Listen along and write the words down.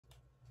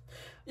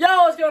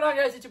What's going on,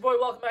 guys? It's your boy.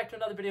 Welcome back to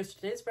another video. So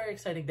today's a very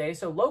exciting day.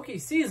 So Loki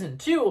Season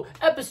 2,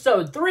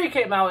 Episode 3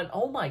 came out, and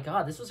oh my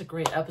god, this was a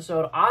great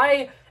episode.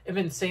 I am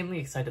insanely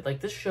excited.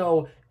 Like, this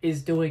show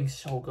is doing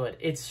so good.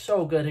 It's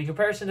so good. In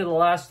comparison to the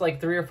last, 3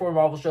 or 4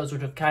 Marvel shows,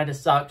 which have kind of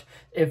sucked,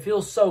 it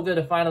feels so good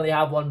to finally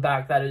have one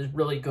back that is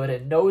really good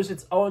and knows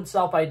its own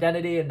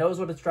self-identity and knows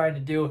what it's trying to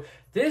do.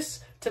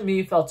 This, to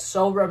me, felt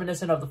so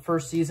reminiscent of the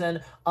first season.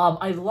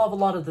 I love a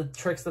lot of the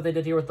tricks that they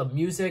did here with the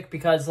music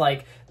because,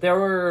 there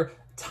were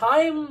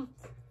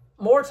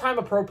more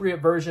time-appropriate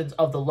versions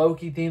of the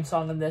Loki theme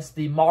song in this.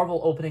 The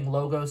Marvel opening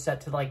logo set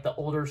to, the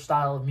older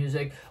style of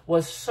music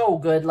was so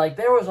good.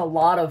 There was a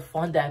lot of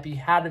fun to be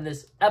had in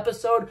this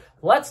episode.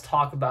 Let's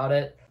talk about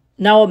it.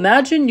 Now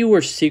imagine you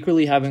were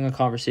secretly having a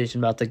conversation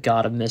about the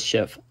God of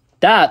Mischief.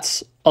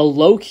 That's a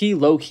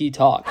low-key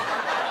talk.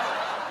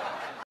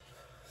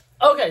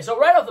 Okay, so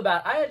right off the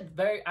bat,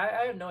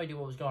 I had no idea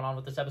what was going on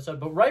with this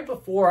episode, but right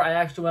before I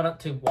actually went up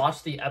to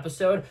watch the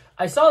episode,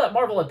 I saw that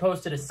Marvel had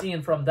posted a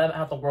scene from them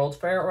at the World's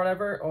Fair or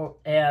whatever,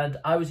 and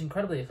I was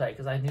incredibly excited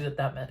because I knew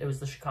that meant it was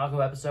the Chicago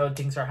episode.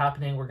 Things are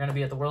happening. We're going to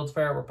be at the World's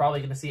Fair. We're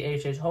probably going to see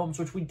H.H. Holmes,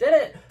 which we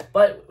didn't,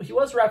 but he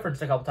was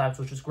referenced a couple times,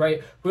 which was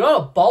great. We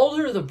got a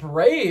Baldur the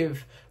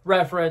Brave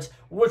reference,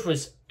 which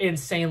was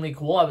insanely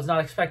cool. I was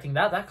not expecting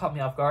that. That caught me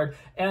off guard.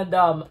 And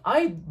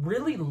I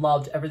really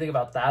loved everything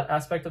about that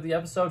aspect of the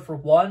episode. For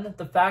one,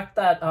 the fact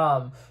that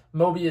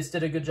Mobius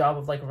did a good job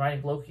of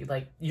reminding Loki,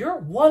 you're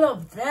one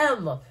of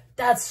them.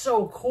 That's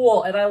so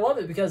cool. And I love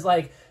it because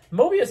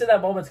Mobius in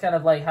that moment's kind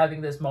of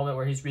having this moment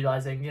where he's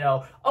realizing,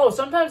 oh,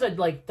 sometimes I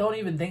don't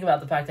even think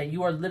about the fact that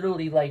you are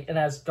literally an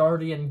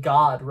Asgardian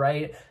god,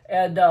 right?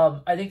 And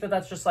I think that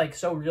that's just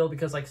so real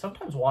because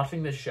sometimes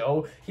watching this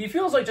show, he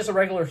feels like just a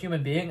regular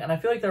human being, and I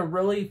feel like they're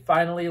really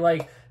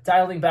finally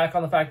dialing back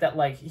on the fact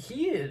that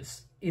he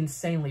is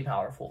insanely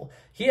powerful.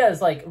 He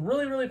has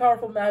really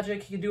powerful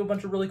magic. He can do a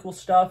bunch of really cool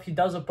stuff. He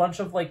does a bunch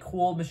of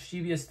cool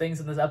mischievous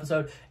things in this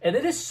episode, and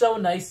it is so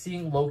nice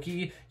seeing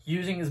Loki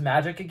using his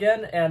magic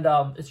again, and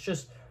it's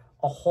just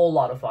a whole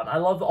lot of fun. I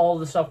love all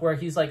the stuff where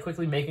he's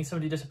quickly making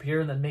somebody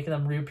disappear and then making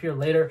them reappear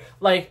later.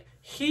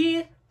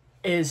 He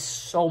is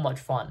so much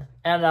fun,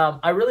 and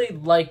I really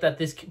like that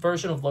this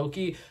version of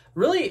Loki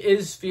really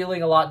is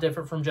feeling a lot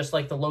different from just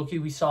the Loki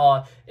we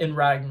saw in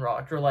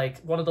Ragnarok or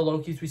one of the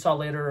Lokis we saw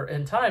later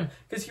in time,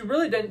 because he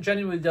really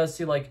genuinely does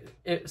see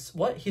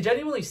he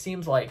genuinely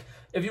seems like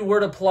if you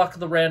were to pluck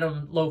the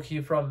random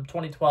Loki from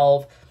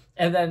 2012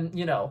 and then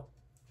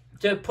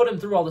to put him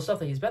through all the stuff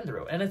that he's been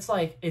through, and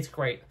it's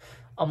great.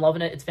 I'm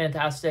loving it. It's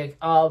fantastic.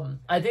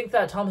 I think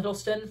that Tom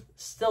Hiddleston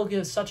still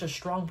gives such a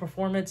strong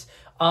performance.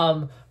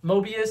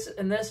 Mobius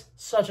in this,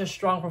 such a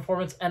strong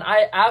performance. And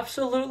I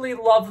absolutely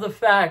love the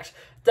fact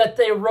that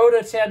they rode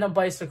a tandem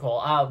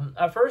bicycle.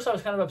 At first, I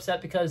was kind of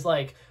upset because,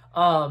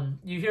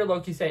 you hear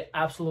Loki say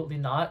absolutely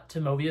not to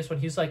Mobius when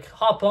he's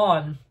hop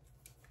on.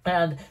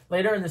 And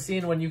later in the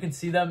scene, when you can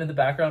see them in the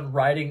background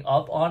riding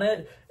up on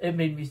it, it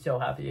made me so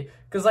happy.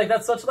 Because,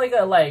 that's such,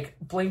 a,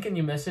 blink and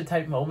you miss it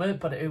type moment,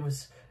 but it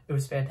was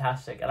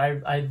fantastic, and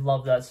I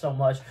love that so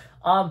much.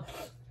 And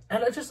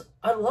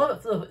I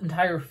love the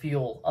entire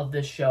feel of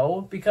this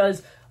show,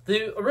 because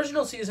the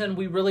original season,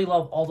 we really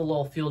love all the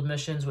little field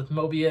missions with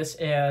Mobius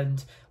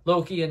and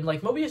Loki, and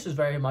Mobius is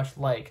very much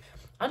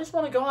I just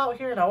want to go out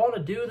here and I want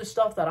to do the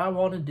stuff that I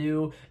want to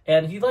do,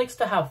 and he likes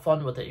to have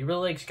fun with it. He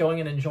really likes going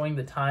and enjoying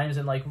the times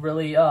and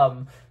really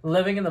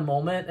living in the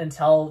moment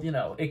until,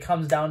 it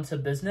comes down to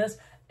business.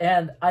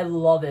 And I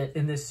love it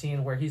in this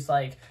scene where he's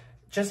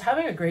just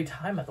having a great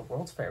time at the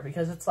World's Fair,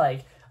 because it's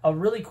a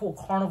really cool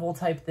carnival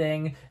type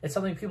thing. It's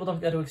something people don't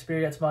get to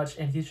experience much,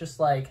 and he's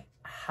just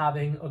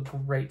having a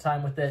great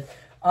time with it.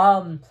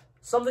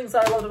 Some things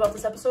that I loved about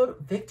this episode,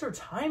 Victor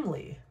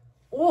Timely.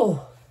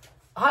 Oh,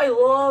 I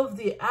love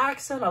the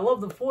accent. I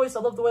love the voice. I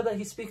love the way that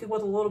he's speaking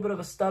with a little bit of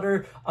a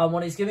stutter.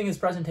 When he's giving his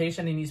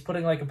presentation and he's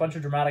putting a bunch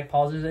of dramatic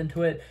pauses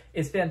into it,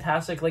 it's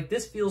fantastic.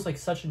 This feels like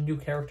such a new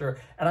character,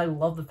 and I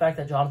love the fact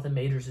that Jonathan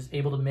Majors is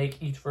able to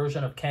make each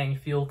version of Kang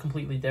feel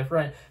completely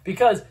different,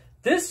 because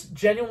this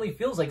genuinely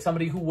feels like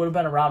somebody who would have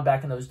been around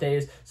back in those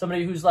days,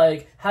 somebody who's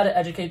had to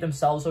educate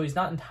themselves, so he's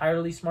not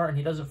entirely smart and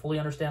he doesn't fully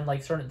understand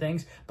certain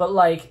things, but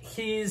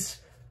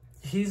he's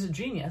a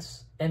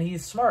genius. And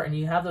he's smart, and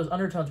you have those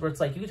undertones where it's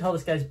you can tell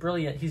this guy's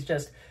brilliant. He's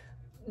just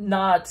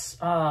not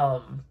at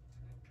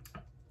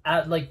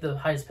the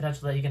highest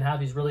potential that he can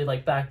have. He's really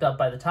backed up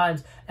by the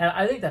times, and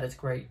I think that it's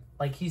great.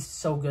 He's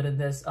so good in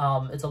this.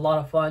 It's a lot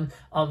of fun.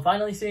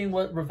 Finally seeing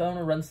what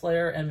Ravonna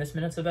Renslayer and Miss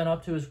Minutes have been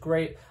up to is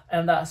great.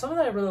 And something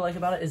that I really like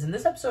about it is in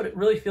this episode, it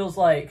really feels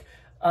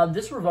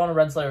this Ravonna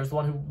Renslayer is the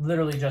one who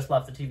literally just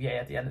left the TVA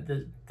at the end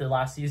of the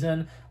last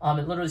season.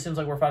 It literally seems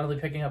like we're finally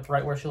picking up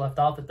right where she left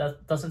off. It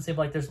doesn't seem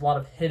like there's a lot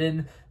of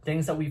hidden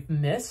things that we've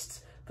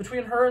missed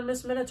between her and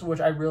Miss Minutes, which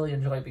I really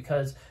enjoy,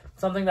 because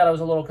something that I was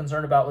a little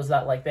concerned about was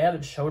that they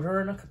haven't showed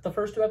her in the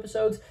first 2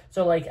 episodes.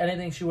 So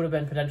anything she would have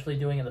been potentially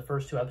doing in the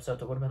first 2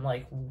 episodes, it would have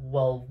been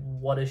well,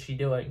 what is she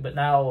doing? But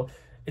now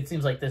it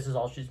seems like this is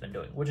all she's been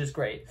doing, which is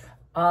great.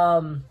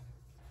 A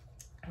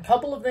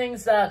couple of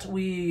things that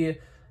we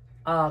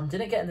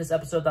didn't get in this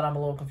episode that I'm a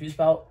little confused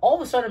about. All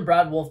of a sudden,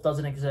 Brad Wolf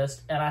doesn't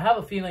exist, and I have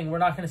a feeling we're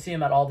not going to see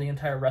him at all the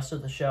entire rest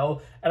of the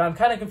show, and I'm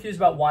kind of confused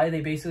about why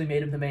they basically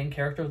made him the main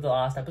character of the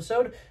last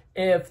episode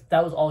if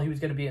that was all he was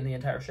going to be in the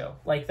entire show.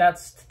 Like, that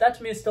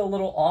to me is still a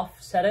little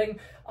offsetting.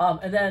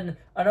 And then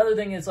another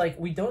thing is, like,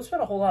 we don't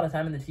spend a whole lot of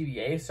time in the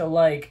TVA, so,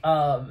 like,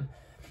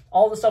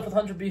 all the stuff with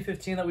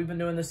 100B15 that we've been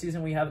doing this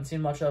season, we haven't seen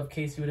much of.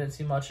 Casey, we didn't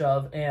see much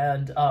of.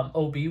 And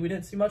OB, we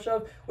didn't see much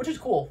of, which is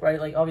cool, right?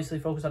 Like, obviously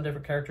focus on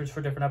different characters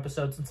for different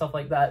episodes and stuff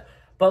like that.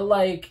 But,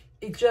 like,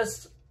 it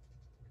just...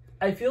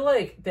 I feel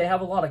like they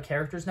have a lot of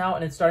characters now,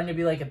 and it's starting to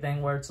be, like, a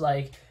thing where it's,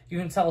 like, you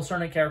can tell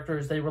certain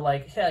characters, they were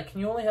like, yeah, can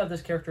you only have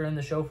this character in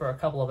the show for a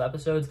couple of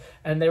episodes?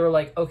 And they were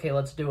like, okay,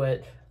 let's do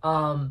it.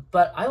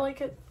 But I like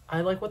it. I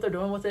like what they're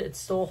doing with it. It's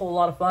still a whole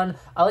lot of fun.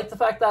 I like the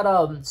fact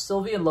that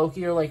Sylvie and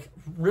Loki are, like,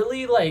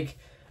 really, like,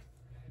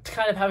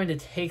 kind of having to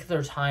take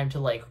their time to,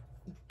 like,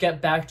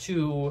 get back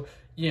to,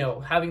 you know,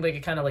 having, like,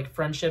 a kind of, like,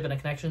 friendship and a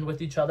connection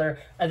with each other.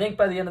 I think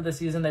by the end of the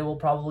season, they will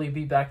probably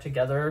be back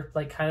together,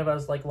 like, kind of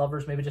as, like,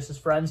 lovers, maybe just as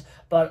friends.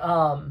 But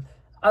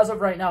as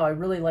of right now, I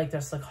really like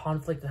this, like,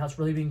 conflict and how it's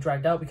really being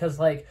dragged out because,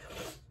 like,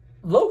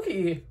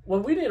 Loki,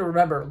 what we need to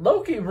remember,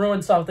 Loki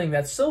ruined something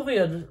that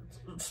Sylvia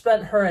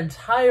spent her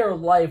entire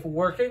life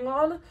working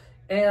on,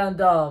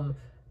 and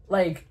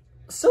like,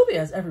 Sylvia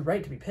has every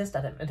right to be pissed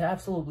at him and to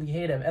absolutely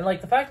hate him, and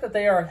like the fact that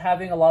they are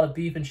having a lot of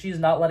beef and she's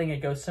not letting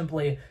it go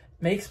simply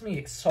makes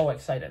me so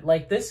excited.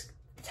 Like, this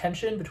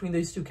tension between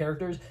these two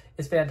characters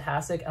is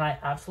fantastic, and I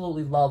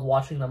absolutely love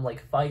watching them,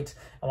 like, fight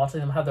and watching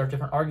them have their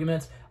different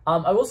arguments.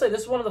 I will say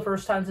this is one of the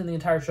first times in the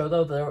entire show,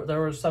 though, there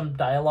were some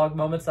dialogue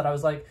moments that I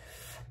was like,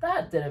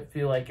 that didn't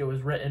feel like it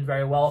was written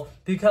very well,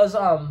 because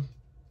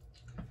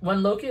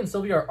when Loki and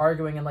Sylvie are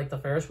arguing in, like, the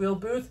Ferris wheel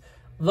booth,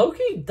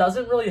 Loki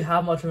doesn't really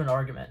have much of an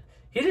argument.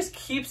 He just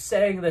keeps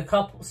saying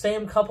the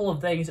same couple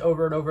of things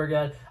over and over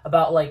again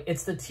about, like,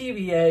 it's the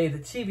TVA, the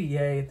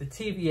TVA, the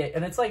TVA,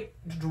 and it's, like,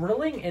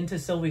 drilling into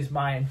Sylvie's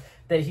mind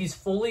that he's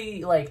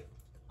fully, like,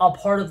 a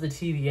part of the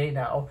TVA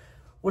now,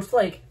 which,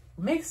 like,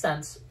 makes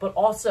sense, but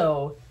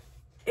also,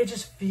 it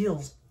just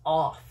feels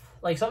off.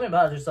 Like, something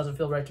about it just doesn't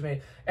feel right to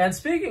me. And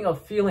speaking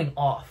of feeling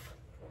off,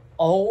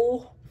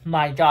 oh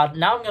my god,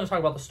 now I'm going to talk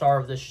about the star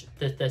of this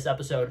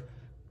episode,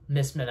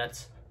 Miss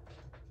Minutes.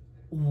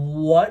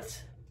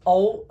 What?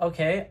 Oh,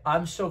 okay,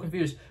 I'm so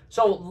confused.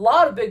 So, a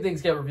lot of big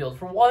things get revealed.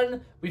 For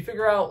one, we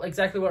figure out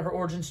exactly what her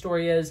origin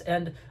story is,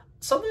 and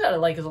something that I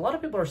like is a lot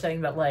of people are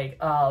saying that, like,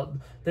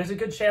 there's a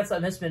good chance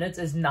that Miss Minutes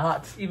is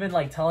not even,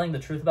 like, telling the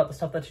truth about the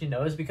stuff that she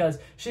knows, because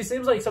she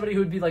seems like somebody who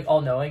would be, like,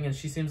 all-knowing, and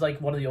she seems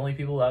like one of the only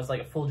people who has,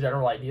 like, a full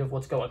general idea of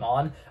what's going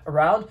on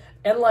around,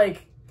 and,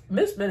 like,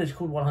 Miss Minutes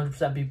could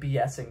 100% be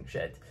BSing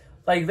shit.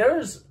 Like,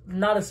 there's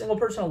not a single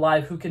person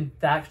alive who can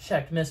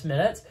fact-check Miss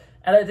Minutes,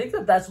 and I think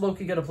that that's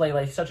Loki going to play,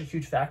 like, such a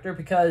huge factor,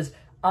 because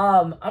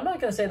I'm not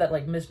going to say that,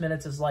 like, Miss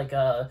Minutes is, like,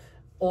 a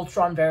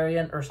Ultron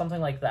variant or something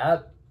like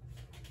that,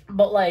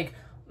 but, like,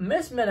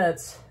 Miss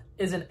Minutes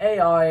is an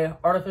AI,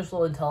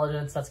 artificial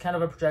intelligence, that's kind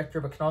of a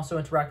projector, but can also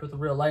interact with the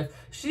real life.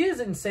 She is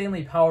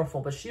insanely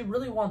powerful, but she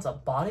really wants a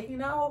body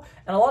now,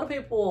 and a lot of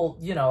people,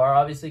 you know, are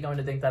obviously going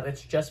to think that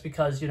it's just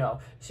because, you know,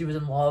 she was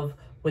in love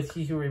with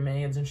He Who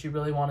Remains, and she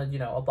really wanted, you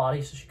know, a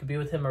body so she could be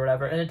with him or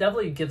whatever, and it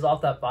definitely gives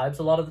off that vibes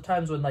a lot of the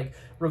times when, like,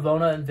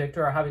 Ravonna and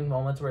Victor are having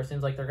moments where it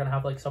seems like they're gonna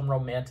have, like, some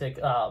romantic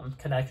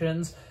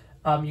connections.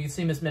 You can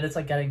see Miss Minutes,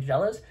 like, getting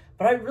jealous,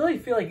 but I really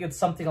feel like it's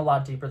something a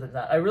lot deeper than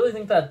that. I really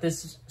think that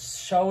this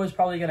show is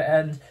probably going to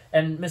end,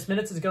 and Miss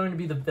Minutes is going to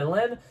be the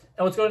villain, and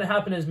what's going to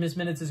happen is Miss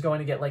Minutes is going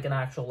to get, like, an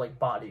actual, like,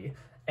 body,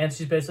 and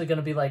she's basically going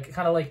to be, like,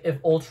 kind of like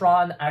if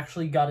Ultron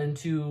actually got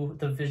into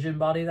the Vision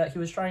body that he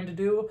was trying to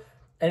do,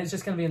 and it's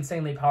just going to be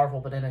insanely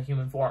powerful, but in a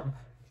human form.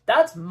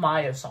 That's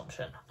my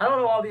assumption. I don't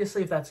know,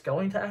 obviously, if that's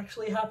going to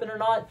actually happen or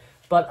not,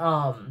 but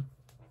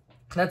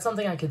that's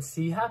something I could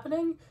see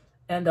happening.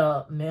 And,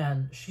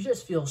 man, she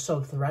just feels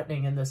so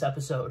threatening in this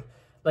episode.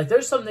 Like,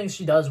 there's some things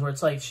she does where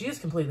it's like, she is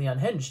completely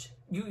unhinged.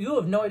 You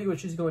have no idea what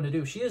she's going to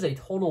do. She is a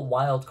total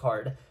wild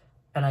card,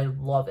 and I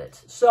love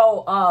it.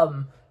 So,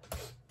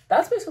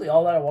 that's basically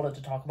all that I wanted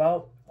to talk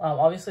about.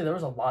 Obviously, there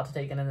was a lot to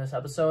take in this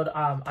episode.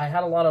 I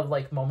had a lot of,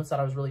 like, moments that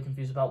I was really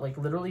confused about. Like,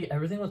 literally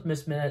everything with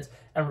Miss Minutes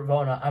and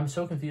Ravonna, I'm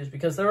so confused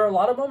because there were a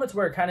lot of moments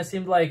where it kind of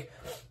seemed like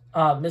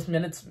Miss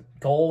Minutes'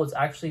 goal was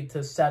actually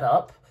to set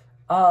up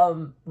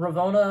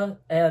Ravonna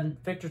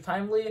and Victor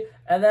Timely,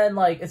 and then,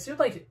 like, it seemed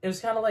like it was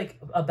kind of like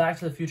a Back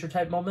to the Future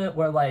type moment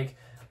where, like,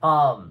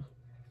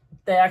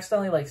 they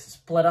accidentally, like,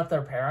 split up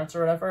their parents or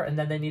whatever, and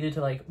then they needed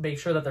to, like, make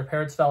sure that their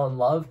parents fell in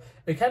love.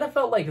 It kind of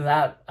felt like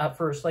that at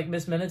first. Like,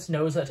 Miss Minutes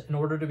knows that in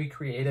order to be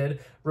created,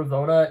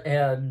 Ravonna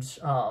and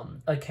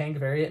a Kang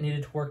variant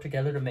needed to work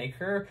together to make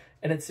her,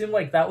 and it seemed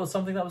like that was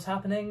something that was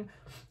happening,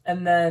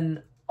 and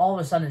then all of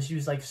a sudden she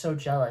was, like, so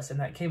jealous, and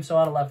that came so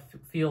out of left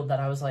field that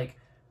I was like,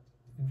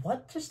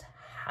 what just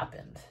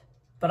happened?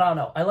 But I don't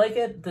know. I like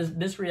it. The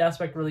mystery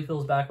aspect really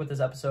feels back with this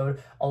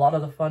episode. A lot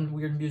of the fun,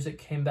 weird music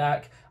came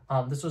back.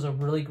 This was a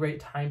really great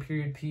time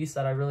period piece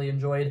that I really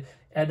enjoyed.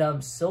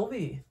 And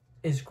Sylvie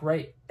is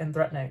great and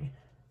threatening.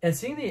 And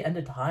seeing the end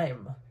of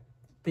time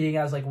being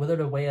as, like,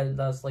 withered away and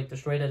as, like,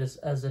 destroyed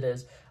as it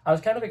is, I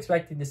was kind of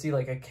expecting to see,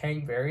 like, a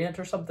Kang variant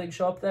or something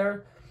show up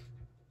there.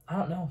 I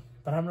don't know,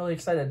 but I'm really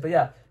excited. But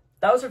yeah,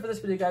 that was it for this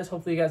video, guys.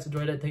 Hopefully you guys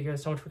enjoyed it. Thank you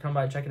guys so much for coming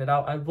by and checking it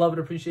out. I love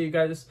and appreciate you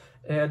guys.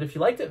 And if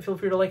you liked it, feel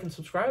free to like and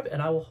subscribe.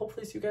 And I will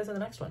hopefully see you guys in the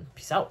next one.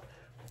 Peace out.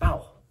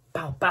 Bow.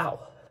 Bow.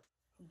 Bow.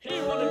 He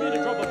wanted me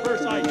to trouble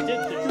first, I did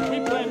this.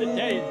 We planned a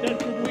day and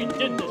then we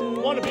did this.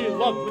 Wanna be in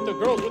love with the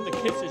girls with the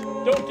kisses.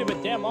 Don't give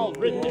a damn, I'll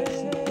rid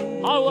this.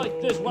 I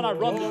like this when I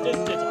run the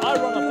distance. I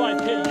run a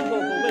 5K, you go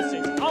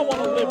ballistics. I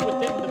wanna live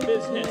within the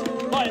business.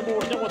 Buy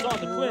more than what's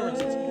on the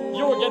clearances.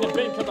 You're getting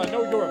big cause I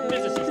know you're a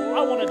physicist.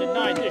 I wanna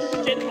deny this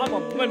shit, I'm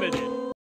unlimited.